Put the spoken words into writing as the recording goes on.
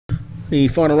The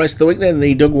final race of the week then,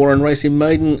 the Doug Warren race in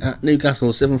Maiden at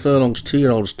Newcastle, 7 furlongs,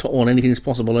 2-year-olds, top one, anything's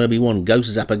possible, Herbie 1,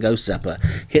 Ghost Zapper,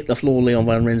 Hit the Floor, Leon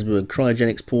Van Rensburg,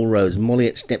 Cryogenics, Paul Rhodes,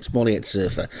 Molliet Steps, Molliet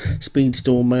Surfer,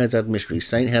 Speedstorm, Mads Ad Mystery,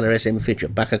 St. Helier, SM Fitcher,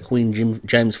 Backer Queen,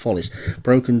 James Follis,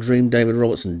 Broken Dream, David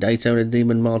Robertson, Daytona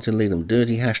Demon, Martin Leadham,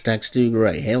 Dirty Hashtag, Stu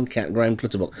Gray, Hellcat, Graham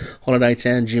Clutterbuck, Holiday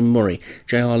Town, Jim Murray,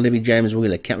 JR Livy, James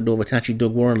Wheeler, Captain Vitachi,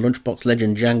 Doug Warren, Lunchbox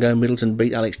Legend, Django, Middleton,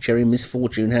 Beat Alex Cherry,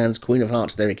 Misfortune Hands, Queen of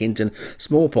Hearts, Derek Hinton,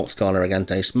 Smallpox, Carla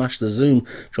Aragante, Smash the Zoom,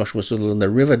 Joshua Sutherland, The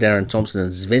River, Darren Thompson,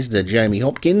 and Zvezda, Jamie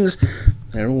Hopkins.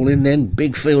 They're all in then.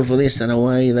 Big field for this, and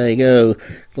away they go.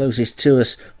 Closest to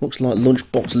us looks like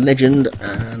Lunchbox Legend,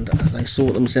 and as they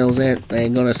sort themselves out, they're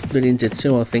going to split into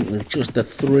two, I think, with just the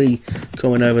 3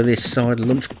 coming over this side.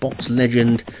 Lunchbox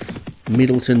Legend,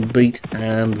 Middleton Beat,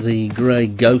 and the grey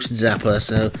Ghost Zapper,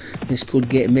 so this could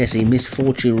get messy.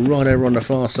 Misfortune right over on the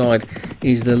far side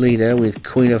is the leader, with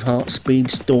Queen of Hearts,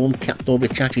 Speedstorm, Captain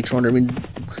Vichachi trying to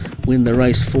win the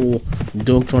race for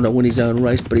Doug, trying to win his own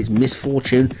race, but it's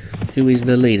Misfortune who is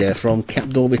the leader from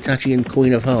Captain Vitachi and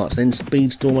Queen of Hearts, then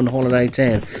Speedstorm and Holiday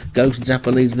Town. Ghost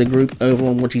Zapper leads the group over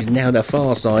on what is now the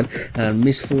far side, and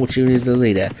Misfortune is the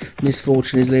leader.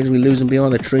 Misfortune is the leader, we lose them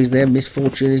behind the trees there.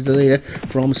 Misfortune is the leader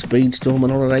from Speedstorm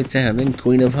and Holiday Town, then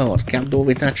Queen of Hearts, Captain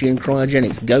Vitachi and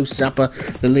Cryogenics. Ghost Zapper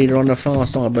the leader on the far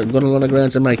side, but got a lot of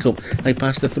ground to make up. They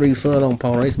passed the 3 furlong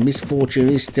pole race. Misfortune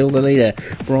is still the leader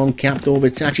from Captain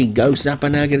Vitachi. Ghost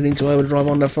Zapper now getting into overdrive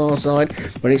on the far side,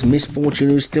 but it's Misfortune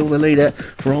who's still the leader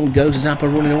from Ghost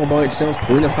Zapper running all by itself.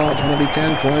 Queen of Hearts, Holiday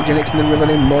Town, Cryogenics in the river,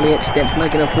 then Molliet Steps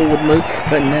making a forward move,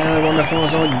 but now over on the far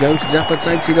side, Ghost Zapper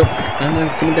takes it up, and then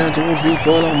coming down towards the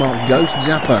furlong mark. Ghost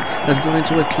Zapper has gone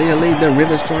into a clear lead. The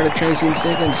river's trying to chase in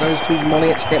second, so two's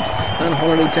Molliet Steps and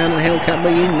Holiday Town and Hellcat, but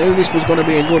you knew this was going to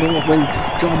be a good one when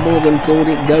John Morgan called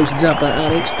it. Ghost Zapper,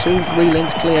 and it's 2-3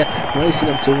 lengths clear, racing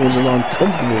up towards the line.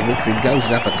 Comfortable victory. Ghost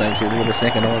Zapper takes it with a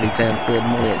second, Holiday Town third,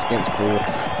 Molliet Steps 4.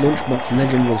 Lunchbox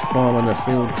Legend was 5 on the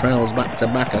field, trails back to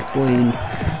back a Queen.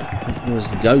 It was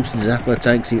Ghost Zapper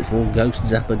takes it for Ghost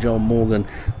Zapper, John Morgan.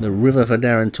 The River for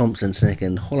Darren Thompson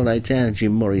second, Holiday Town,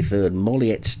 Jim Murray third,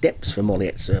 Molliet Steps for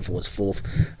Molliet Surfer was 4th,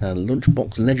 and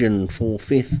Lunchbox Legend for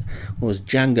 5th was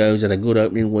Django's. Had a good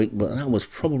opening week, but that was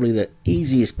probably the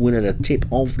easiest winner to tip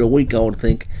of the week, I would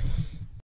think.